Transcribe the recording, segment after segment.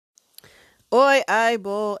Oi,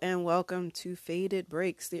 eyeball, and welcome to Faded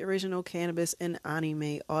Breaks, the original cannabis and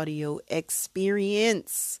anime audio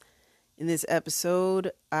experience. In this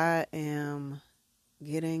episode, I am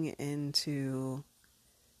getting into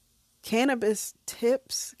cannabis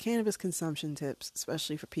tips, cannabis consumption tips,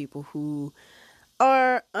 especially for people who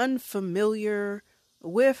are unfamiliar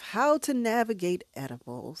with how to navigate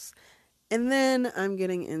edibles. And then I'm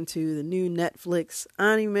getting into the new Netflix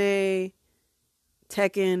anime,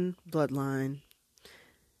 Tekken, Bloodline.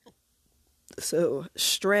 So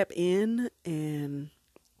strap in, and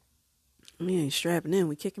we ain't strapping in,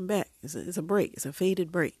 we kicking back. It's a break. It's a faded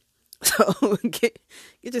break. So get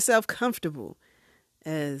yourself comfortable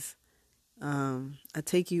as I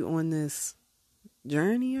take you on this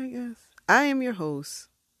journey, I guess. I am your host,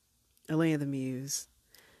 Elena the Muse.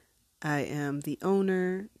 I am the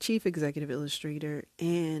owner, chief executive illustrator,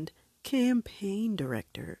 and campaign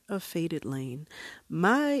director of Faded Lane,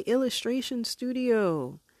 my illustration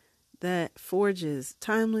studio that forges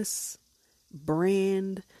timeless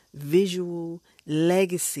brand visual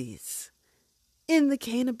legacies in the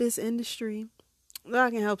cannabis industry. I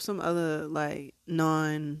can help some other like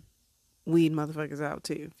non-weed motherfuckers out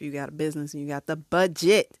too. If you got a business and you got the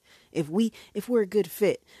budget, if we're a good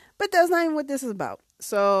fit. But that's not even what this is about.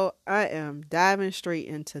 So I am diving straight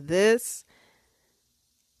into this.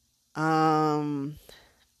 I'm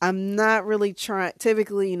not really trying.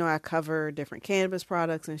 Typically, I cover different cannabis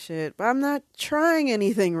products and shit, but I'm not trying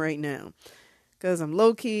anything right now because I'm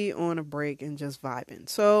low key on a break and just vibing.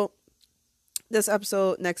 So next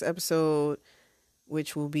episode,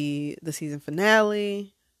 which will be the season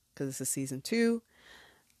finale, because this is season 2,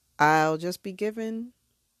 I'll just be giving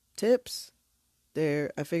tips.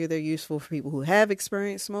 I figure they're useful for people who have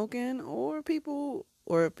experience smoking, or people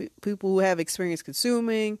who have experience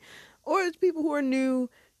consuming, or it's people who are new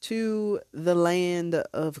to the land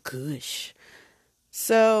of Kush.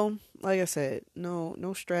 So, like I said,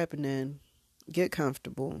 no strapping in. Get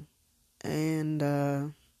comfortable and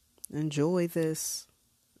enjoy this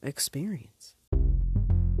experience.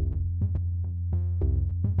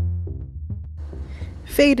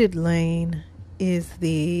 Faded Lane is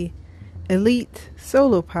the elite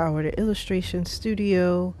solo-powered illustration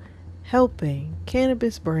studio helping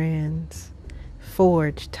cannabis brands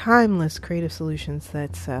forge timeless creative solutions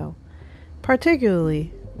that sell,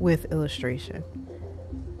 particularly with illustration.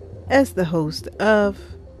 As the host of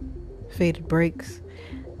Faded Breaks,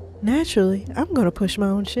 naturally, I'm going to push my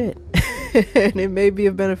own shit. And it may be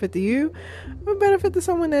of benefit to you, or benefit to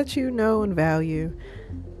someone that you know and value.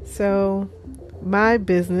 So, my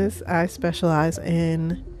business, I specialize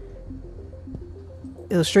in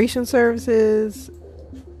illustration services,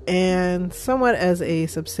 and somewhat as a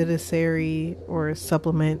subsidiary or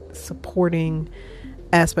supplement supporting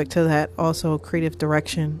aspect to that, also creative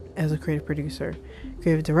direction as a creative producer.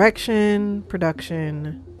 Creative direction,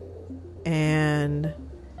 production, and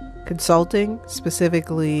consulting,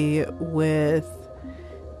 specifically with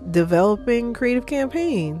developing creative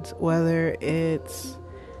campaigns, whether it's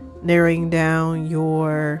narrowing down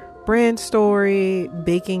your brand story,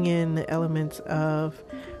 baking in elements of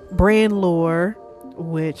brand lore,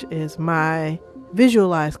 which is my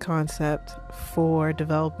visualized concept for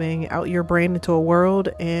developing out your brand into a world,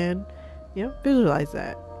 and visualize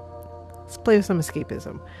that. Let's play with some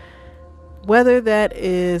escapism. Whether that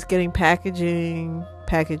is getting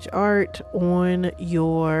package art on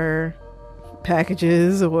your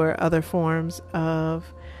packages or other forms of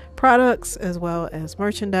products, as well as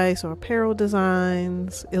merchandise or apparel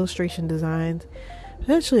designs, illustration designs,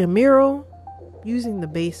 potentially a mural, using the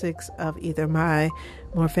basics of either my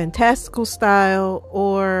more fantastical style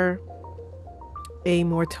or a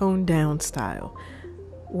more toned down style,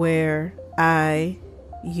 where I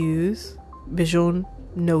use visual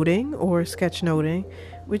noting or sketch noting,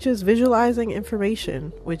 which is visualizing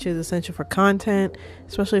information, which is essential for content,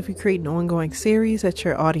 especially if you create an ongoing series that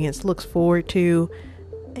your audience looks forward to,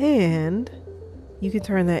 and you can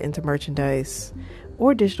turn that into merchandise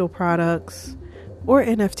or digital products or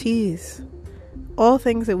NFTs. All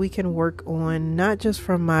things that we can work on, not just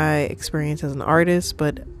from my experience as an artist,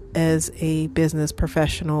 but as a business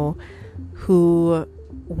professional who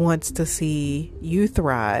wants to see you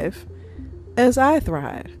thrive as I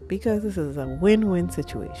thrive, because this is a win-win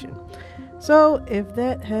situation. So if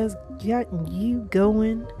that has gotten you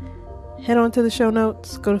going, head on to the show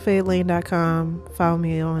notes, go to fadedlane.com, follow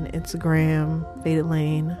me on Instagram, Faded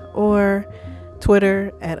Lane, or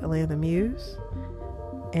Twitter at Elena the Muse.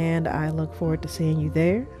 And I look forward to seeing you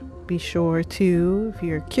there. Be sure to, if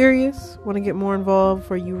you're curious, want to get more involved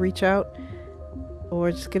before you reach out,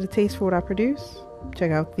 or just get a taste for what I produce, check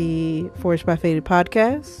out the Forged by Faded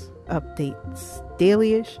podcast. updates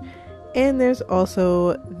daily-ish. And there's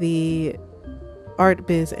also the Art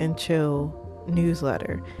Biz and Chill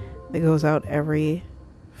newsletter that goes out every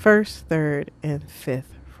first, third, and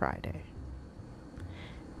fifth Friday.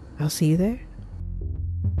 I'll see you there.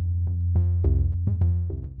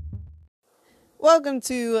 Welcome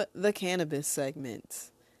to the cannabis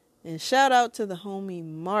segment. And shout out to the homie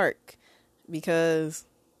Mark, because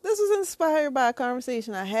this was inspired by a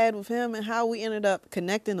conversation I had with him and how we ended up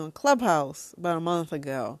connecting on Clubhouse about a month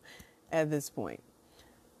ago at this point.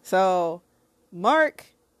 So Mark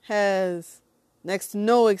has next to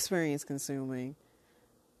no experience consuming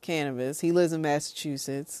cannabis. He lives in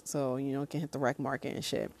Massachusetts, so, can hit the rec market and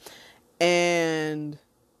shit. And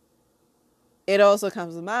it also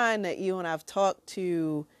comes to mind that even when I've talked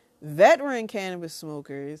to veteran cannabis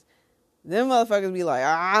smokers, them motherfuckers be like,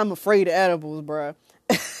 I'm afraid of edibles, bruh.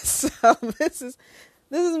 So this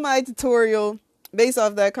is my tutorial based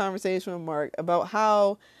off that conversation with Mark about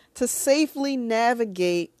how to safely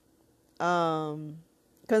navigate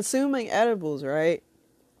consuming edibles, right?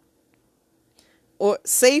 Or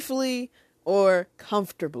safely or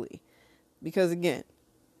comfortably. Because again,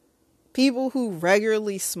 people who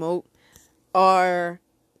regularly smoke are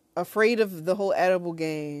afraid of the whole edible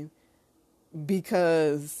game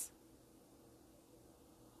because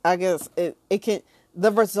I guess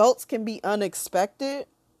the results can be unexpected,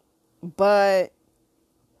 but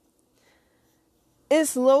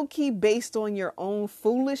it's low-key based on your own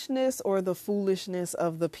foolishness or the foolishness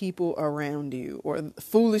of the people around you, or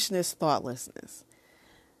foolishness, thoughtlessness.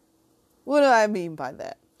 What do I mean by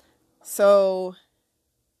that? So,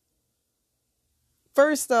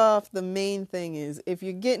 first off, the main thing is, if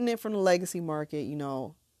you're getting it from the legacy market,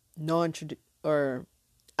 or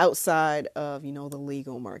outside of, the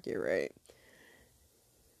legal market, right?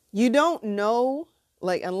 You don't know,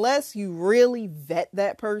 unless you really vet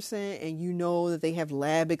that person and you know that they have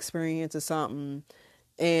lab experience or something,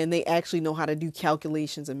 and they actually know how to do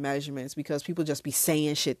calculations and measurements, because people just be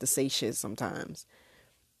saying shit to say shit sometimes.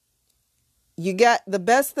 You got the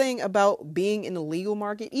best thing about being in the legal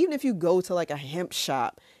market, even if you go to a hemp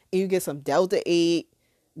shop and you get some Delta 8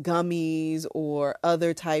 gummies or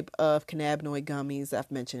other type of cannabinoid gummies that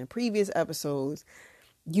I've mentioned in previous episodes,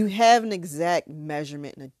 you have an exact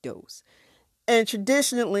measurement and a dose. And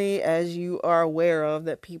traditionally, as you are aware of,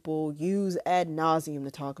 that people use ad nauseum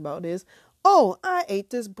to talk about is, oh, I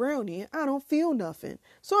ate this brownie and I don't feel nothing,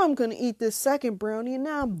 so I'm going to eat this second brownie, and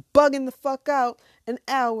now I'm bugging the fuck out an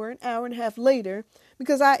hour and a half later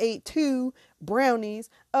because I ate 2 brownies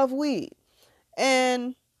of weed.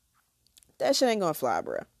 And that shit ain't going to fly,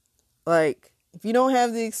 bro. If you don't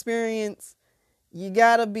have the experience, you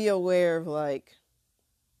got to be aware of,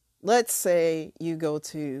 let's say you go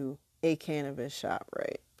to a cannabis shop,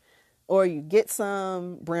 right? Or you get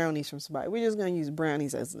some brownies from somebody. We're just going to use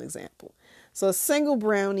brownies as an example. So a single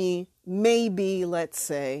brownie may be, let's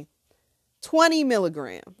say, 20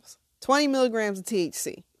 milligrams. 20 milligrams of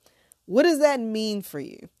THC. What does that mean for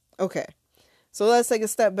you? Okay, so let's take a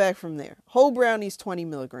step back from there. Whole brownie is 20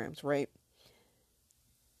 milligrams, right?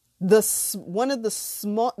 The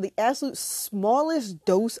absolute smallest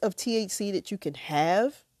dose of THC that you can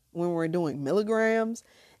have when we're doing milligrams,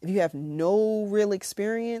 if you have no real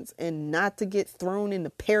experience and not to get thrown into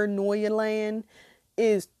paranoia land,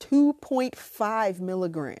 is 2.5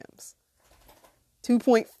 milligrams.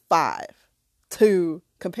 2.5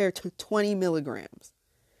 compared to 20 milligrams.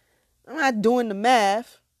 I'm not doing the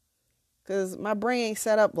math because my brain ain't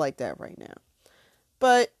set up like that right now.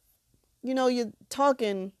 But, you're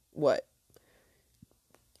talking, what?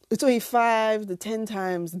 Between 5 to 10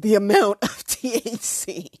 times the amount of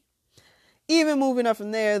THC. Even moving up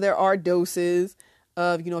from there are doses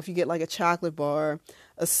of, if you get a chocolate bar,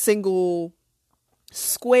 a single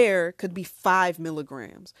square could be 5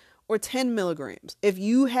 milligrams or 10 milligrams. If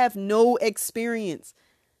you have no experience,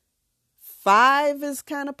 5 is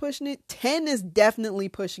kind of pushing it. 10 is definitely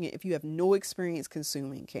pushing it if you have no experience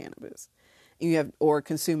consuming cannabis or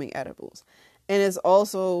consuming edibles. And it's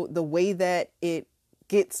also the way that it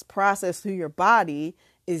gets processed through your body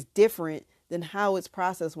is different than how it's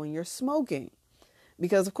processed when you're smoking.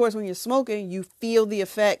 Because, of course, when you're smoking, you feel the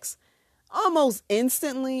effects almost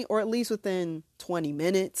instantly, or at least within 20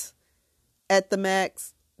 minutes at the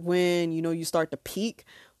max when, you start to peak.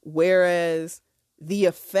 Whereas the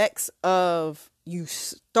effects you may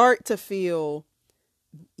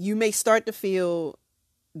start to feel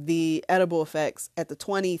the edible effects at the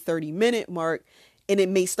 20-30 minute mark, and it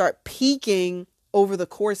may start peaking over the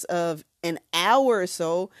course of an hour or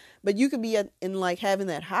so, but you could be in having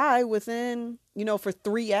that high within, for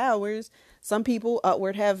 3 hours. Some people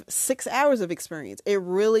upward have 6 hours of experience. It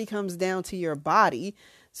really comes down to your body.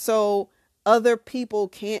 So other people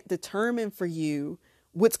can't determine for you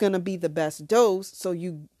what's going to be the best dose. So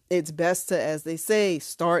it's best to, as they say,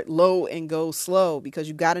 start low and go slow, because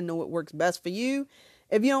you got to know what works best for you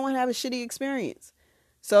if you don't want to have a shitty experience.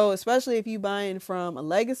 So especially if you buying from a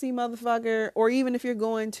legacy motherfucker, or even if you're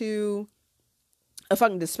going to a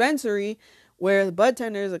fucking dispensary where the bud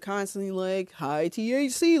tenders are constantly like, high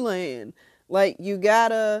THC land. Like, you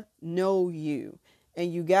gotta know you,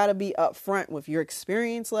 and you gotta be upfront with your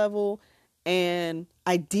experience level, and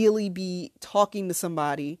ideally be talking to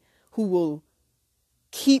somebody who will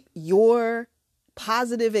keep your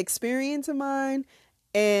positive experience in mind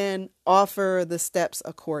and offer the steps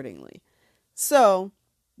accordingly. So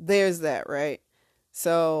there's that, right?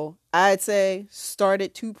 So I'd say start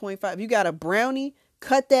at 2.5. You got a brownie,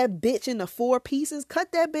 cut that bitch into 4 pieces.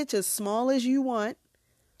 Cut that bitch as small as you want,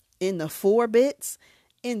 into 4 bits,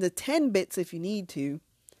 into 10 bits if you need to.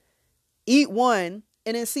 Eat one,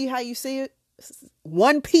 and then see how you see it.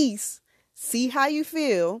 1 piece. See how you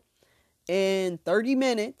feel in 30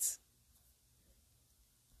 minutes.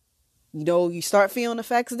 You start feeling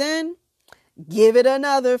effects then. Give it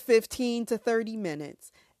another 15 to 30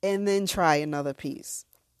 minutes, and then try another piece.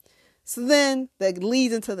 So then that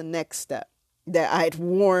leads into the next step that I'd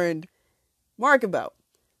warned Mark about.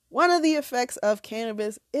 One of the effects of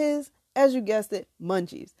cannabis is, as you guessed it,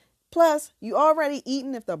 munchies. Plus, you already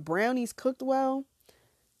eaten if the brownie's cooked well.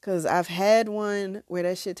 Because I've had one where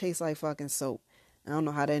that shit tastes like fucking soap. I don't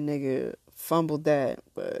know how that nigga fumbled that,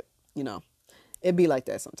 but, it'd be like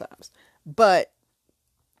that sometimes. But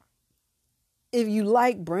if you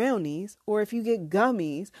like brownies, or if you get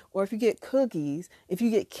gummies, or if you get cookies, if you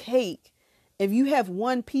get cake, if you have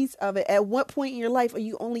 1 piece of it, at what point in your life are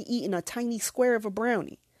you only eating a tiny square of a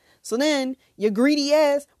brownie? So then your greedy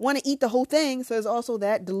ass want to eat the whole thing. So there's also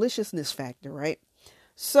that deliciousness factor, right?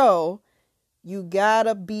 So you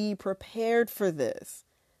gotta be prepared for this.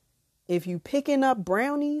 If you picking up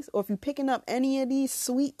brownies, or if you picking up any of these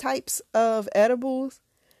sweet types of edibles,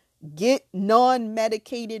 get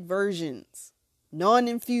non-medicated versions,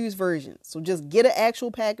 non-infused versions. So just get an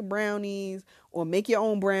actual pack of brownies, or make your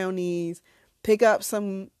own brownies. Pick up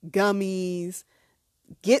some gummies.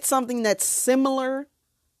 Get something that's similar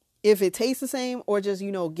if it tastes the same, or just,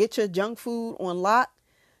 get your junk food on lock,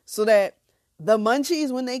 so that the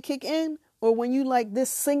munchies, when they kick in, or when you like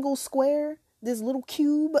this single square, this little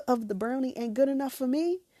cube of the brownie ain't good enough for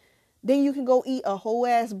me, then you can go eat a whole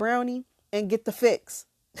ass brownie and get the fix.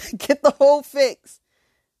 Get the whole fix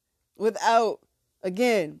without,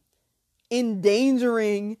 again,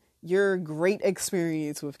 endangering your great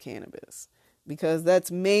experience with cannabis. Because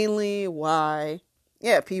that's mainly why,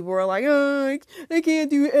 people are like, oh, I can't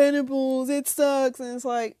do edibles, it sucks. And it's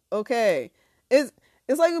like, okay. It's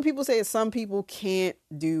like when people say some people can't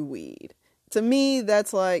do weed. To me,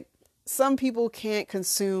 that's like, some people can't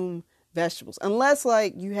consume vegetables unless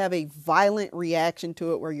like you have a violent reaction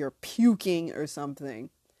to it where you're puking or something.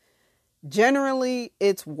 Generally,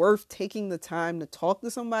 it's worth taking the time to talk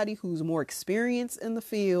to somebody who's more experienced in the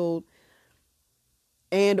field,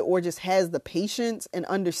 and or just has the patience and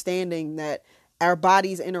understanding that our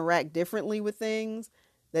bodies interact differently with things.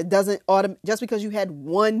 That doesn't just because you had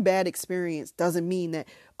one bad experience doesn't mean that,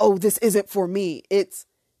 oh, this isn't for me. It's,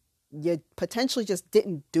 you potentially just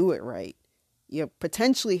didn't do it right. You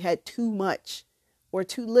potentially had too much or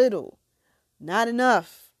too little, not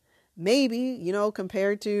enough. Maybe,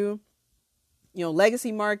 compared to,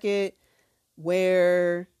 legacy market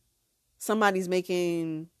where somebody's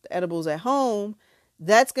making the edibles at home,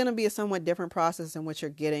 that's going to be a somewhat different process than what you're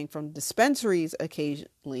getting from dispensaries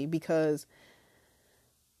occasionally, because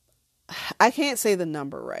I can't say the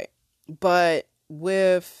number right, but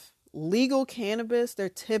with legal cannabis, they're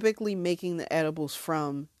typically making the edibles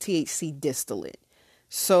from THC distillate.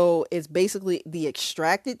 So it's basically the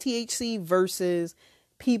extracted THC versus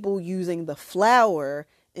people using the flower,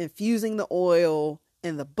 infusing the oil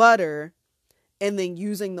and the butter, and then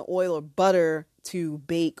using the oil or butter to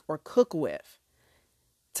bake or cook with.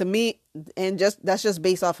 To me, and that's just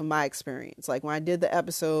based off of my experience. Like when I did the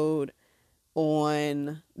episode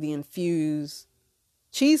on the infused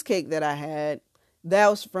cheesecake that I had, that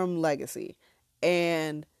was from Legacy.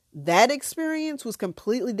 And that experience was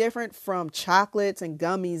completely different from chocolates and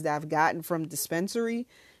gummies that I've gotten from dispensary,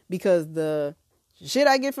 because the shit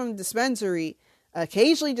I get from dispensary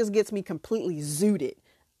occasionally just gets me completely zooted.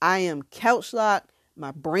 I am couch locked.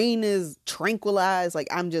 My brain is tranquilized. Like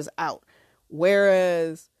I'm just out.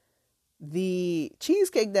 Whereas the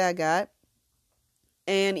cheesecake that I got,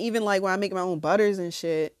 and even like when I make my own butters and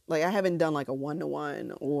shit, like I haven't done like a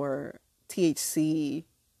 1-to-1 or THC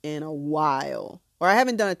in a while, or I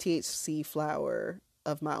haven't done a THC flower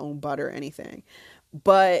of my own butter or anything,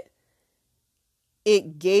 but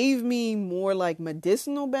it gave me more like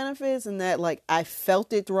medicinal benefits, and that like I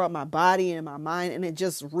felt it throughout my body and my mind, and it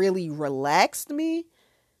just really relaxed me.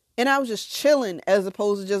 And I was just chilling as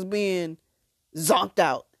opposed to just being zonked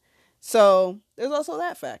out. So there's also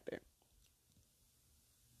that factor.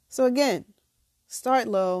 So again, start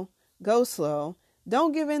low, go slow.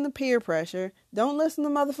 Don't give in to peer pressure. Don't listen to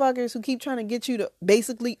motherfuckers who keep trying to get you to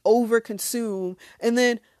basically overconsume. And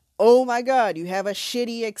then, oh my God, you have a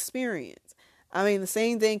shitty experience. I mean, the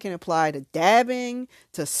same thing can apply to dabbing,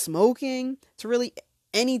 to smoking, to really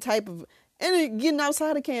any type of, and getting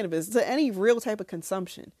outside of cannabis, to any real type of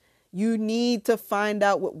consumption. You need to find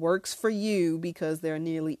out what works for you, because there are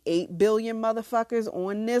nearly 8 billion motherfuckers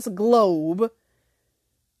on this globe.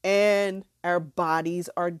 And our bodies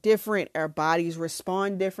are different. Our bodies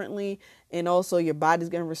respond differently. And also your body's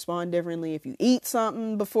going to respond differently if you eat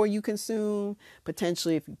something before you consume.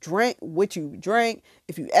 Potentially if you drank, what you drank.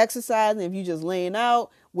 If you exercise, and if you just laying out,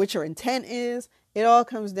 what your intent is. It all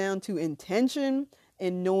comes down to intention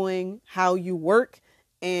and knowing how you work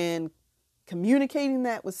and communicating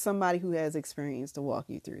that with somebody who has experience to walk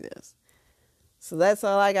you through this. So that's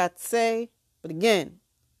all I got to say. But again,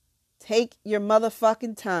 take your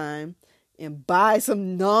motherfucking time and buy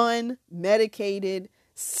some non-medicated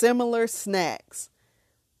similar snacks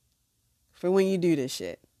for when you do this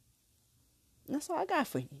shit. That's all I got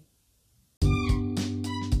for you.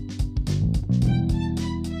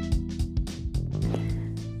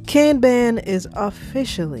 Kanban is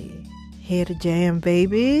officially here to jam,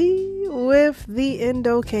 baby, with the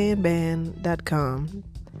indokanban.com.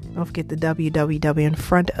 Don't forget the www in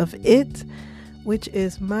front of it, which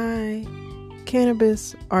is my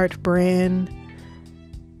cannabis art brand,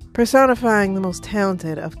 personifying the most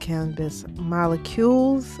talented of cannabis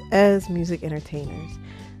molecules as music entertainers.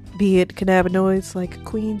 Be it cannabinoids like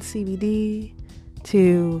Queen CBD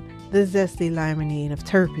to the zesty limonene of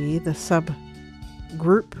terpene, the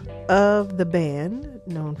subgroup of the band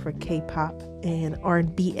known for K-pop and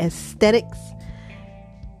R&B aesthetics.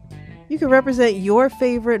 You can represent your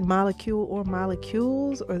favorite molecule or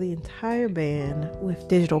molecules or the entire band with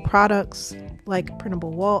digital products like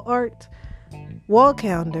printable wall art, wall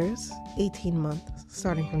calendars, 18 months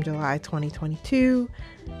starting from July 2022,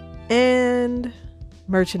 and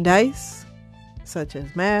merchandise such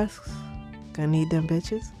as masks, gonna need them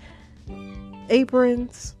bitches,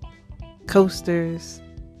 aprons, coasters,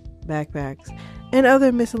 backpacks, and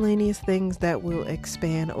other miscellaneous things that will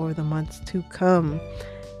expand over the months to come.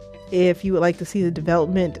 If you would like to see the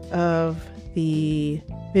development of the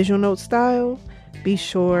visual note style, be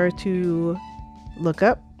sure to look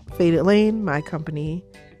up Faded Lane, my company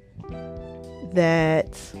that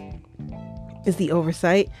is the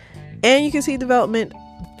oversight. And you can see development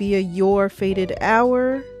via Your Faded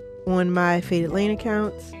Hour on my Faded Lane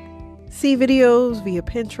accounts. See videos via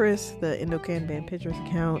Pinterest, the IndoCanBand Pinterest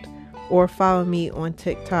account, or follow me on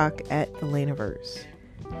TikTok at The Laneverse.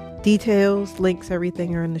 Details, links,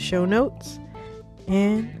 everything are in the show notes.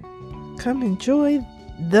 And come enjoy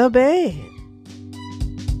the band.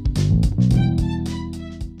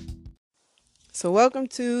 So welcome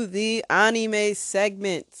to the anime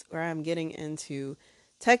segment, where I'm getting into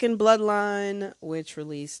Tekken Bloodline, which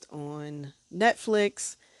released on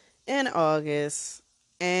Netflix in August.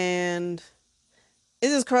 And it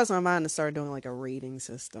just crossed my mind to start doing like a rating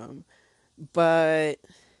system. But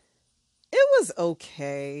it was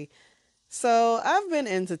okay. So I've been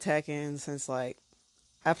into Tekken since like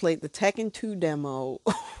I played the Tekken 2 demo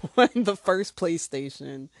on the first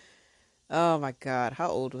PlayStation. Oh my God, how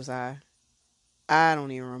old was I? I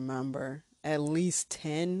don't even remember. At least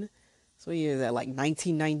 10. So what year is that? Like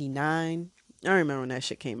 1999? I don't remember when that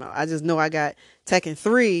shit came out. I just know I got Tekken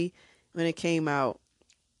 3 when it came out.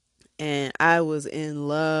 And I was in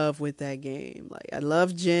love with that game. Like, I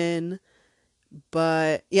love Jin.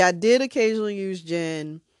 But yeah, I did occasionally use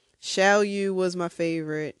Jin. Xiao Yu was my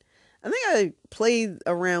favorite. I think I played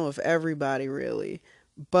around with everybody really.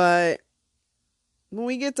 But when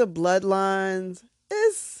we get to Bloodlines,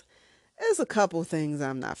 it's a couple things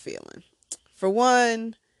I'm not feeling. For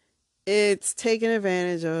one, it's taking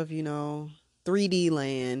advantage of, 3D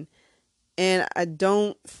land. And I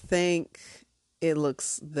don't think it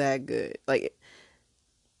looks that good. Like,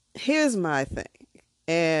 here's my thing.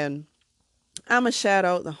 And I'm going to shout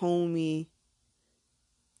out the homie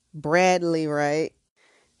Bradley, right?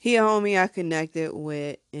 He a homie I connected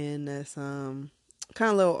with in this kind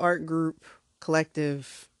of little art group,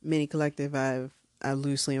 mini collective I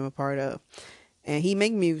loosely am a part of. And he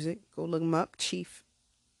make music. Go look him up. Chief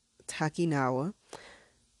Takinawa.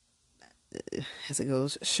 As it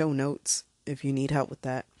goes, show notes if you need help with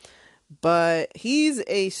that. But he's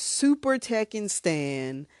a super Tekken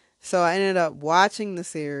stan. So I ended up watching the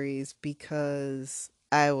series because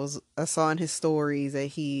I saw in his stories that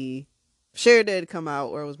he shared it had come out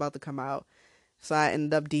or was about to come out. So I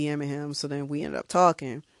ended up DMing him. So then we ended up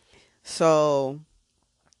talking. So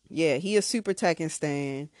yeah, he is super Tekken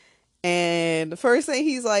stan. And the first thing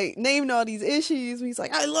he's like, naming all these issues. He's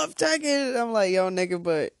like, I love Tekken. And I'm like, yo, nigga,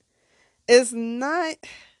 but it's not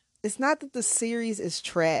that the series is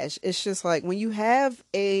trash. It's just like when you have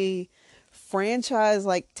a franchise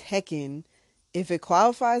like Tekken, if it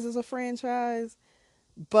qualifies as a franchise,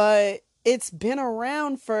 but it's been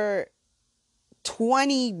around for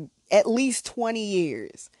at least 20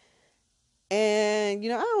 years. And, I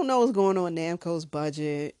don't know what's going on in Namco's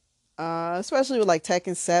budget. Especially with like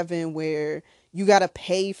Tekken 7, where you gotta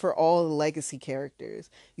pay for all the legacy characters.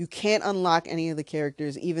 You can't unlock any of the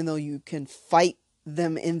characters, even though you can fight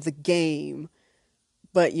them in the game.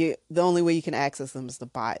 But the only way you can access them is to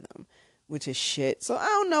buy them, which is shit. So I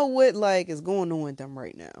don't know what is going on with them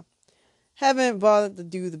right now. Haven't bothered to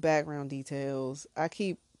do the background details. I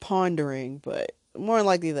keep pondering, but more than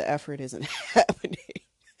likely the effort isn't happening.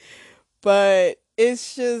 But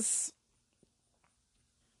it's just,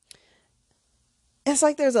 it's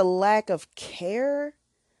like there's a lack of care,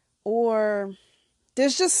 or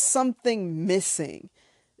there's just something missing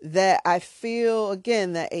that I feel,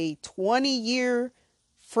 again, that a 20-year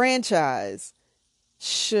franchise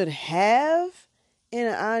should have in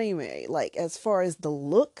an anime. Like, as far as the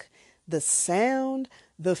look, the sound,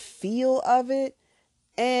 the feel of it.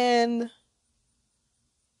 And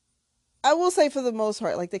I will say, for the most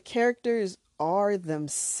part, like, the characters are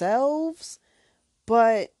themselves,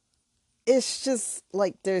 but it's just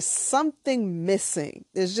like there's something missing.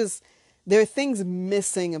 There are things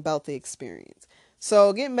missing about the experience.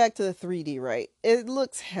 So getting back to the 3D, right? It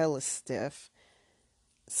looks hella stiff.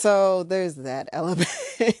 So there's that element.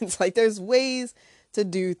 It's like there's ways to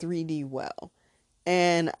do 3D well.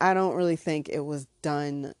 And I don't really think it was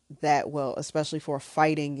done that well, especially for a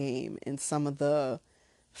fighting game. And some of the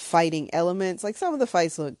fighting elements, like some of the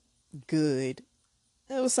fights look good.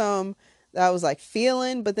 There was some that I was like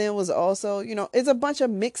feeling, but then it was also, it's a bunch of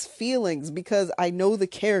mixed feelings because I know the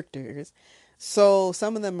characters. So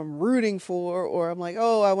some of them I'm rooting for, or I'm like,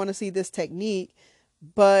 oh, I want to see this technique.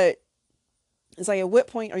 But it's like, at what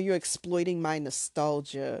point are you exploiting my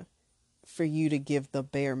nostalgia for you to give the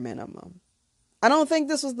bare minimum? I don't think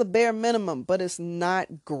this was the bare minimum, but it's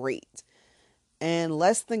not great. And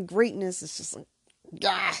less than greatness is just like,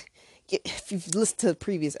 ah. If you've listened to the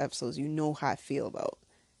previous episodes, you know how I feel about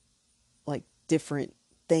like different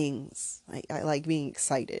things. I like being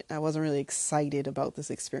excited. I wasn't really excited about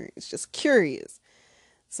this experience, just curious.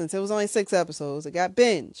 Since it was only 6 episodes, it got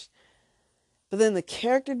binged. But then the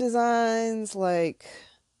character designs, like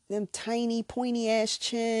them tiny pointy ass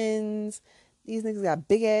chins, these niggas got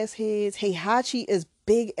big ass heads. Heihachi is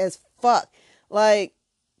big as fuck. Like,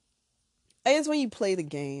 I guess when you play the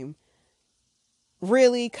game,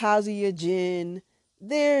 really, Kazuya, Jin,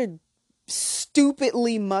 they're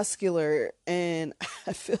stupidly muscular, and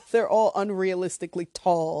I feel they're all unrealistically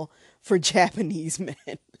tall for Japanese men.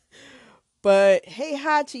 But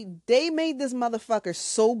Heihachi, they made this motherfucker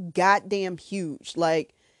so goddamn huge.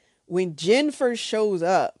 Like, when Jin first shows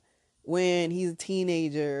up, when he's a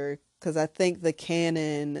teenager, because I think the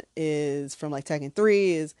canon is from like Tekken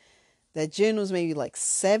 3 is that Jin was maybe like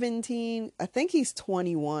 17. I think he's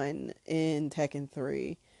 21 in Tekken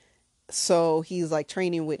 3. So he's like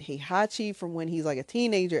training with Heihachi from when he's like a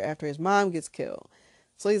teenager after his mom gets killed.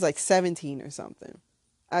 So he's like 17 or something.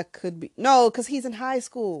 I could be. No, because he's in high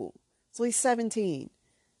school. So he's 17.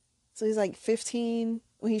 So he's like 15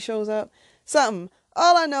 when he shows up. Something.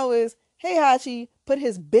 All I know is Heihachi put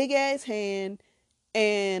his big ass hand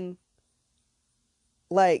and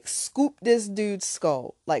like scoop this dude's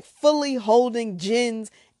skull. Like fully holding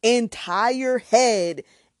Jin's entire head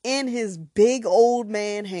in his big old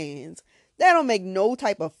man hands. That don't make no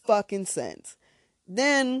type of fucking sense.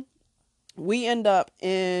 Then we end up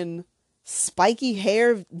in Spiky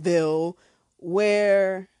Hairville,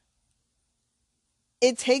 where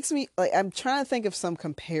it takes me, like, I'm trying to think of some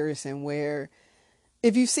comparison where,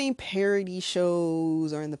 if you've seen parody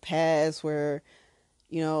shows or in the past where,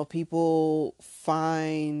 people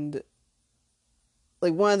find,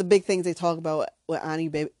 like, one of the big things they talk about with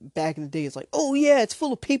anime back in the day is like, oh yeah, it's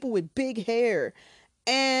full of people with big hair.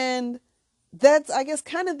 And that's, I guess,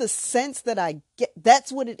 kind of the sense that I get.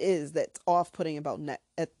 That's what it is that's off-putting about the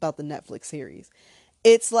Netflix series.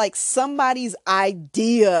 it's like somebody's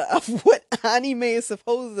idea of what anime is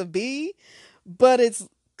supposed to be, but it's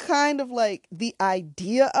kind of like the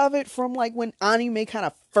idea of it from like when anime kind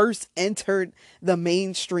of first entered the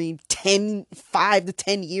mainstream 5 to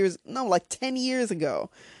 10 years, no, like 10 years ago.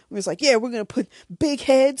 It was like, yeah, we're going to put big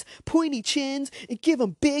heads, pointy chins, and give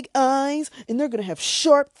them big eyes, and they're going to have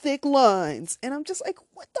sharp, thick lines. And I'm just like,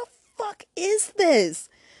 what the fuck is this?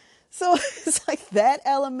 So it's like that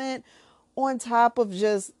element on top of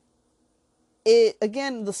just it.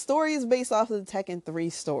 Again, the story is based off of the Tekken 3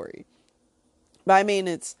 story. But I mean,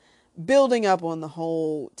 it's building up on the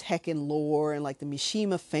whole Tekken lore and like the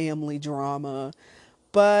Mishima family drama.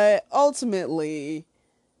 But ultimately,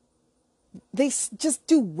 they just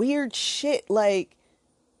do weird shit. Like,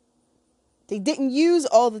 they didn't use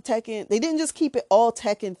all the Tekken. They didn't just keep it all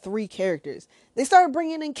Tekken 3 characters. They started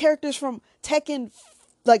bringing in characters from Tekken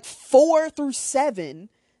like 4 through 7.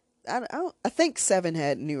 I think 7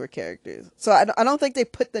 had newer characters. So I don't think they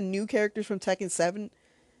put the new characters from Tekken 7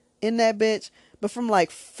 in that bitch. But from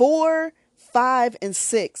like 4, 5, and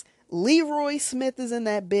 6, Leroy Smith is in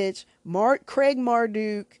that bitch. Craig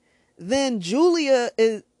Marduk. Then Julia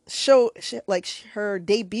is like her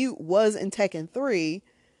debut was in Tekken 3.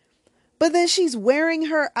 But then she's wearing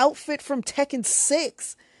her outfit from Tekken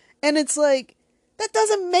 6. And it's like, that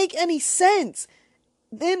doesn't make any sense.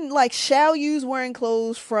 Then like Xiao Yu's wearing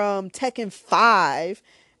clothes from Tekken 5,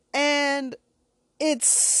 and it's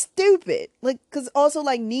stupid. Like, cause also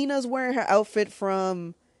like Nina's wearing her outfit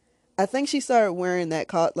from, I think she started wearing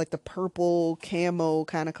that like the purple camo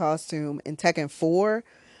kind of costume in Tekken 4.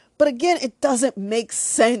 But again, it doesn't make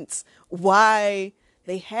sense why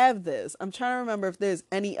they have this. I'm trying to remember if there's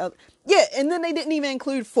any other. Yeah, and then they didn't even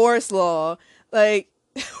include Forest Law. Like,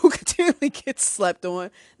 who continually gets slept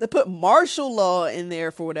on. They put martial law in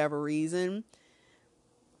there for whatever reason.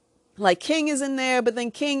 Like, King is in there, but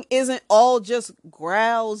then King isn't all just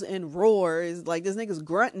growls and roars. Like, this nigga's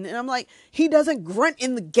grunting. And I'm like, he doesn't grunt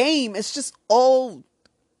in the game. It's just all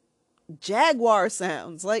jaguar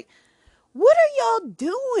sounds. Like, what are y'all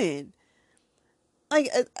doing?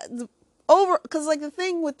 Like, because like the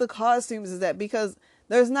thing with the costumes is that because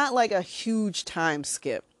there's not like a huge time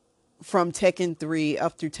skip from Tekken 3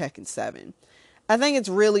 up through Tekken 7. I think it's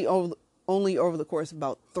really only over the course of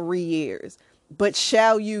about 3 years. But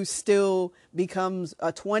Xiao Yu still becomes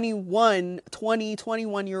a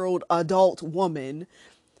 21-year-old adult woman.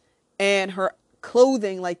 And her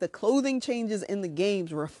clothing, like the clothing changes in the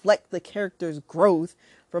games reflect the character's growth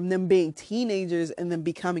from them being teenagers and then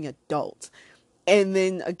becoming adults. And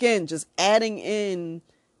then again, just adding in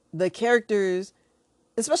the characters,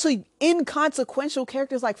 especially inconsequential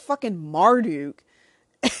characters like fucking Marduk.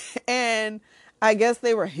 And I guess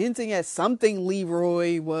they were hinting at something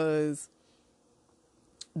Leroy was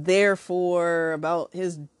there for about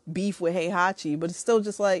his beef with Heihachi, but it's still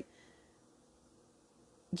just like,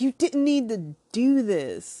 you didn't need to do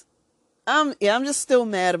this. I'm just still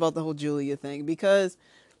mad about the whole Julia thing, because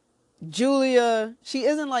Julia, she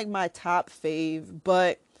isn't like my top fave,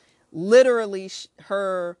 but literally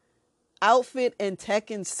her outfit in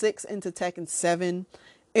Tekken 6 into Tekken 7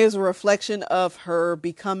 is a reflection of her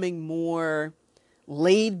becoming more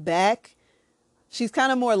laid back. She's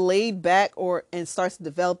kind of more laid back and starts to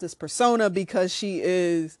develop this persona because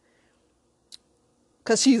she's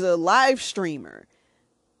a live streamer.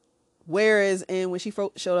 Whereas when she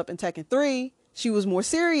showed up in Tekken 3, she was more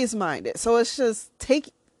serious minded. So it's just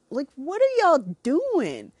what are y'all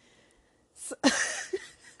doing?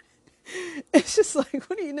 It's just like,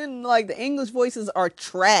 what are you doing? Like, the English voices are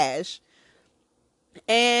trash.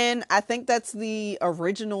 And I think that's the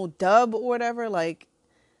original dub or whatever. Like,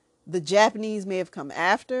 the Japanese may have come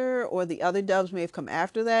after, or the other dubs may have come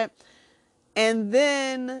after that. And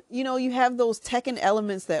then, you have those Tekken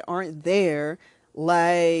elements that aren't there.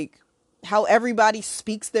 Like, how everybody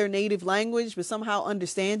speaks their native language, but somehow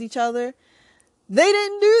understand each other. They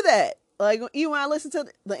didn't do that. Like, even when I listen to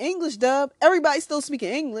the English dub, everybody's still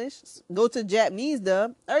speaking English. Go to the Japanese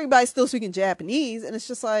dub, everybody's still speaking Japanese. And it's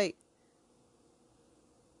just like,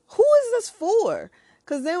 who is this for?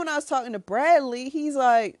 Because then when I was talking to Bradley, he's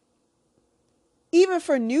like, even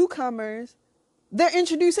for newcomers, they're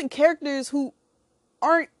introducing characters who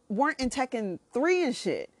weren't in Tekken 3 and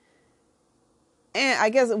shit. And I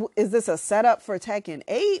guess, is this a setup for Tekken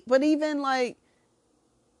 8? But even like,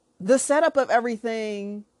 the setup of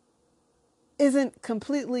everything isn't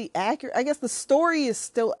completely accurate. I guess the story is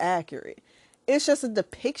still accurate. It's just a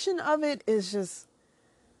depiction of it is just,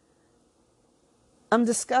 I'm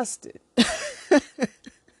disgusted.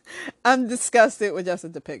 I'm disgusted with just a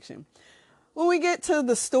depiction. When we get to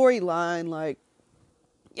the storyline, like,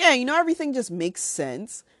 yeah, everything just makes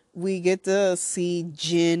sense. We get to see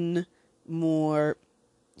Jin more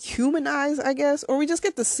humanized, I guess, or we just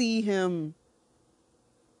get to see him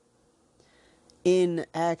in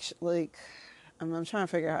action. Like, I'm trying to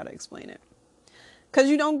figure out how to explain it, because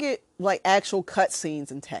you don't get like actual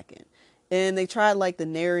cutscenes in Tekken, and they tried like the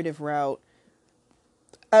narrative route.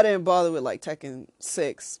 I didn't bother with like Tekken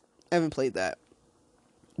 6. I haven't played that.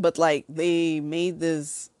 But like they made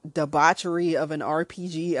this debauchery of an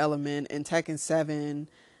RPG element in Tekken 7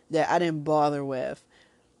 that I didn't bother with.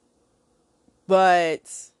 But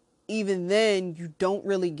even then, you don't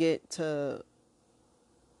really get to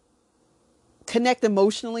connect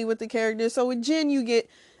emotionally with the character. So with Jin, you get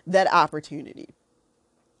that opportunity.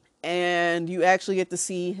 And you actually get to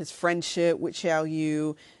see his friendship with Xiao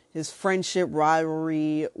Yu, his friendship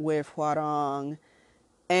rivalry with Huarong,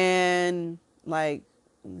 and like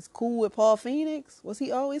he's cool with Paul Phoenix. Was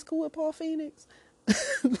he always cool with Paul Phoenix?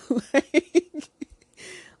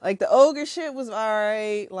 like the ogre shit was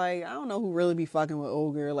alright. Like, I don't know who really be fucking with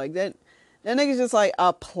ogre. Like that nigga's just like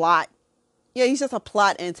a plot. Yeah, he's just a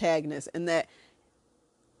plot antagonist, and that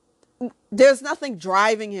there's nothing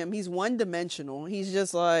driving him. He's one dimensional. He's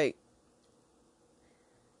just like,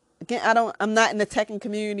 again, I'm not in the Tekken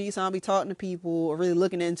community, so I'll be talking to people or really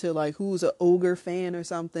looking into like who's an ogre fan or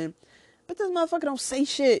something. But this motherfucker don't say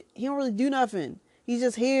shit. He don't really do nothing. He's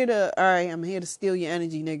just here to, alright, I'm here to steal your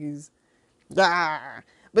energy, niggas. Ah.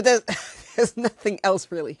 But there's nothing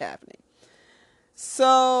else really happening.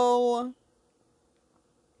 So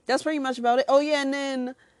that's pretty much about it. Oh yeah, and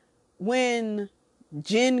then when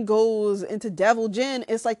Jin goes into Devil Jin,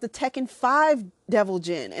 it's like the Tekken 5 Devil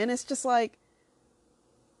Jin. And it's just like,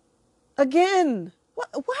 again, why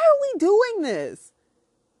are we doing this?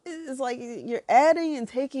 It's like you're adding and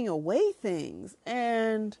taking away things.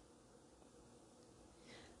 And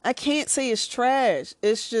I can't say it's trash.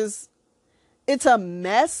 It's just, it's a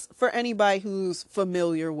mess for anybody who's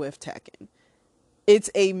familiar with Tekken. It's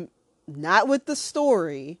not with the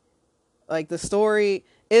story. Like the story,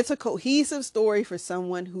 it's a cohesive story for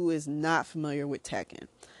someone who is not familiar with Tekken.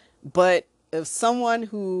 But if someone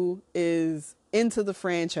who is into the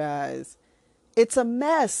franchise, it's a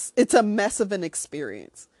mess. It's a mess of an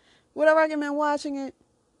experience. Would I recommend watching it?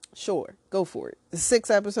 Sure, go for it. 6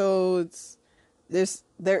 episodes.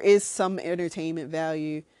 There is some entertainment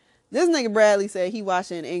value. This nigga Bradley said he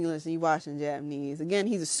watched it in English and he watched it in Japanese. Again,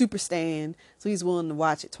 he's a super stan, so he's willing to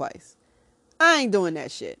watch it twice. I ain't doing that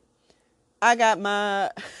shit. I got my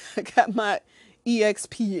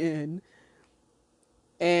EXPN,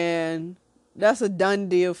 and that's a done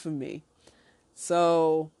deal for me.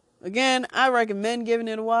 So again, I recommend giving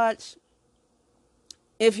it a watch.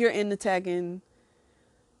 If you're into Tekken,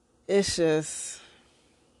 it's a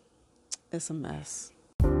mess.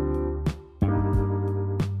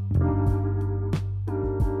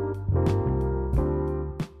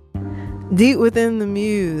 Deep within the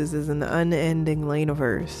muse is an unending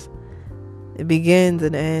laneverse. It begins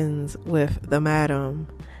and ends with the Madam.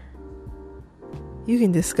 You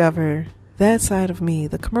can discover that side of me,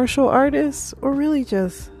 the commercial artist, or really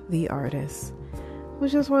just the artist who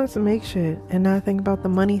just wants to make shit and not think about the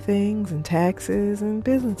money things and taxes and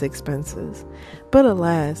business expenses. But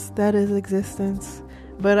alas, that is existence.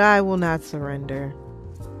 But I will not surrender.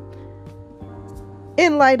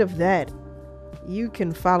 In light of that, you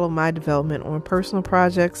can follow my development on personal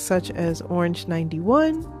projects such as Orange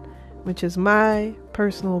 91, which is my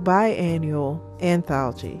personal biannual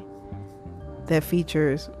anthology that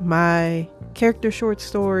features my character short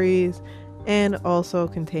stories and also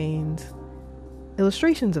contains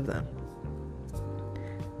illustrations of them.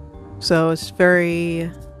 So it's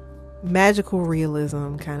very magical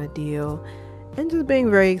realism kind of deal, and just being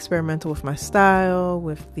very experimental with my style,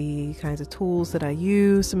 with the kinds of tools that I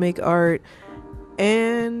use to make art,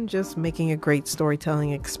 and just making a great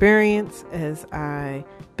storytelling experience as I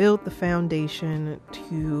build the foundation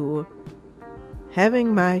to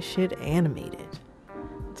having my shit animated.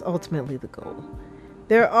 It's ultimately the goal.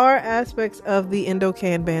 There are aspects of the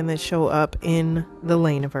Indo-Kanban that show up in the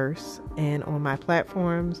Laneverse and on my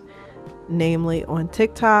platforms, namely on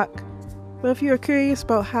TikTok. But if you're curious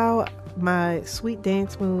about how my sweet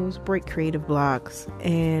dance moves break creative blocks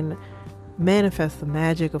and manifest the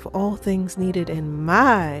magic of all things needed in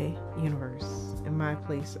my universe, in my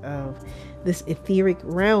place of this etheric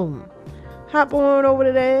realm, hop on over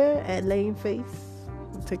to there at Laneface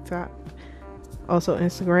on TikTok. Also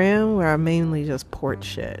Instagram, where I mainly just port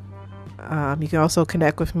shit. You can also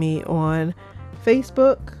connect with me on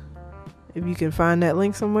Facebook, if you can find that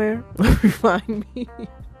link somewhere. Find me.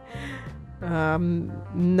 I'm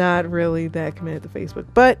not really that committed to Facebook,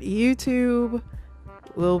 but YouTube,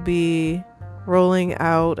 will be rolling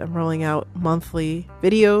out. I'm rolling out monthly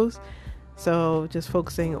videos. So just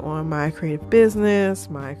focusing on my creative business,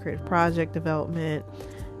 my creative project development,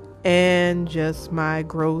 and just my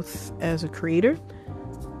growth as a creator.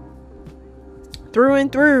 Through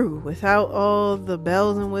and through, without all the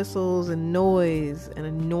bells and whistles and noise and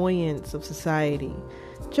annoyance of society,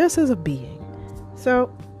 just as a being.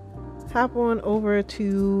 So hop on over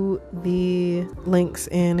to the links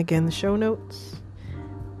and again the show notes.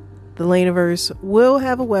 The Laneverse will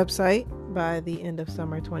have a website by the end of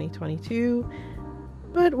summer 2022.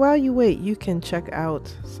 But while you wait, you can check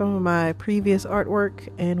out some of my previous artwork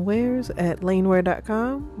and wares at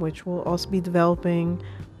laneware.com, which will also be developing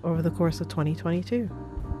over the course of 2022.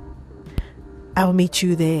 I will meet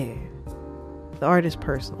you there. The art is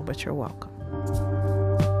personal, but you're welcome.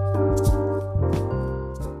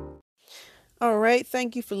 All right,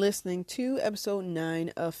 thank you for listening to episode 9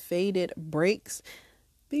 of Faded Breaks.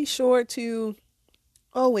 Be sure to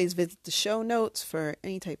always visit the show notes for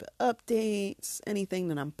any type of updates, anything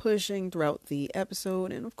that I'm pushing throughout the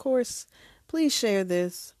episode. And of course, please share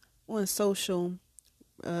this on social,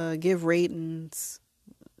 give ratings,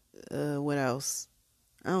 what else?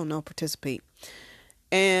 I don't know, participate.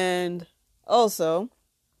 And also,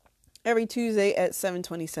 every Tuesday at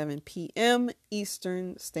 7:27 p.m.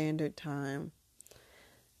 Eastern Standard Time.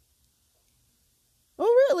 Well,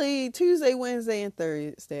 really, Tuesday, Wednesday, and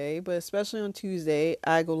Thursday, but especially on Tuesday,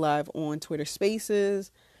 I go live on Twitter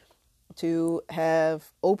Spaces to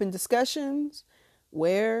have open discussions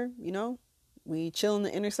where, we chill in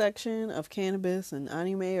the intersection of cannabis and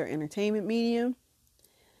anime or entertainment medium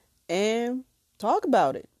and talk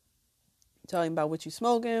about it. Telling about what you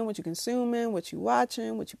smoking, what you consuming, what you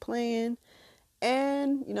watching, what you playing.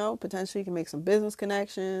 And, potentially you can make some business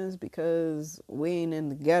connections because we ain't in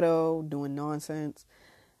the ghetto doing nonsense.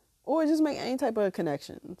 Or just make any type of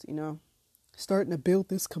connections, starting to build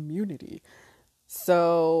this community.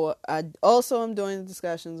 So I also am doing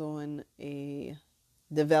discussions on a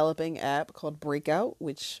developing app called Breakout,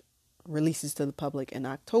 which releases to the public in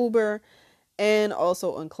October. And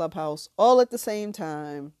also on Clubhouse all at the same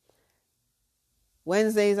time.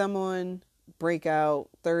 Wednesdays I'm on Breakout,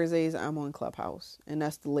 Thursdays I'm on Clubhouse, and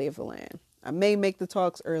that's the lay of the land. I may make the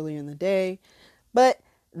talks earlier in the day, but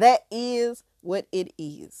that is what it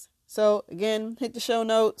is. So again, hit the show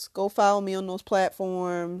notes, go follow me on those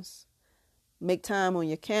platforms, make time on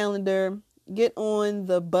your calendar, get on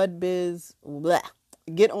the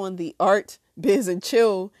get on the Art, Biz, and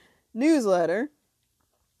Chill newsletter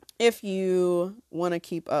if you want to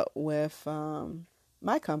keep up with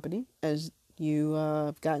my company, as you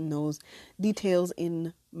have gotten those details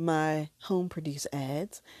in my home produce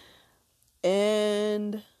ads.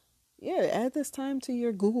 And yeah, add this time to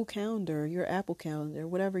your Google Calendar, your Apple Calendar,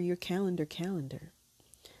 whatever your calendar.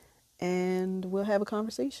 And we'll have a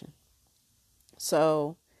conversation.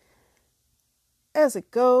 So, as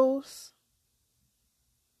it goes,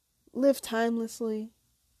 live timelessly,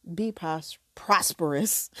 be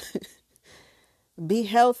prosperous, be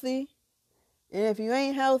healthy. And if you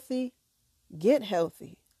ain't healthy, get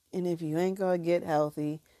healthy. And if you ain't gonna get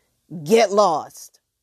healthy, get lost.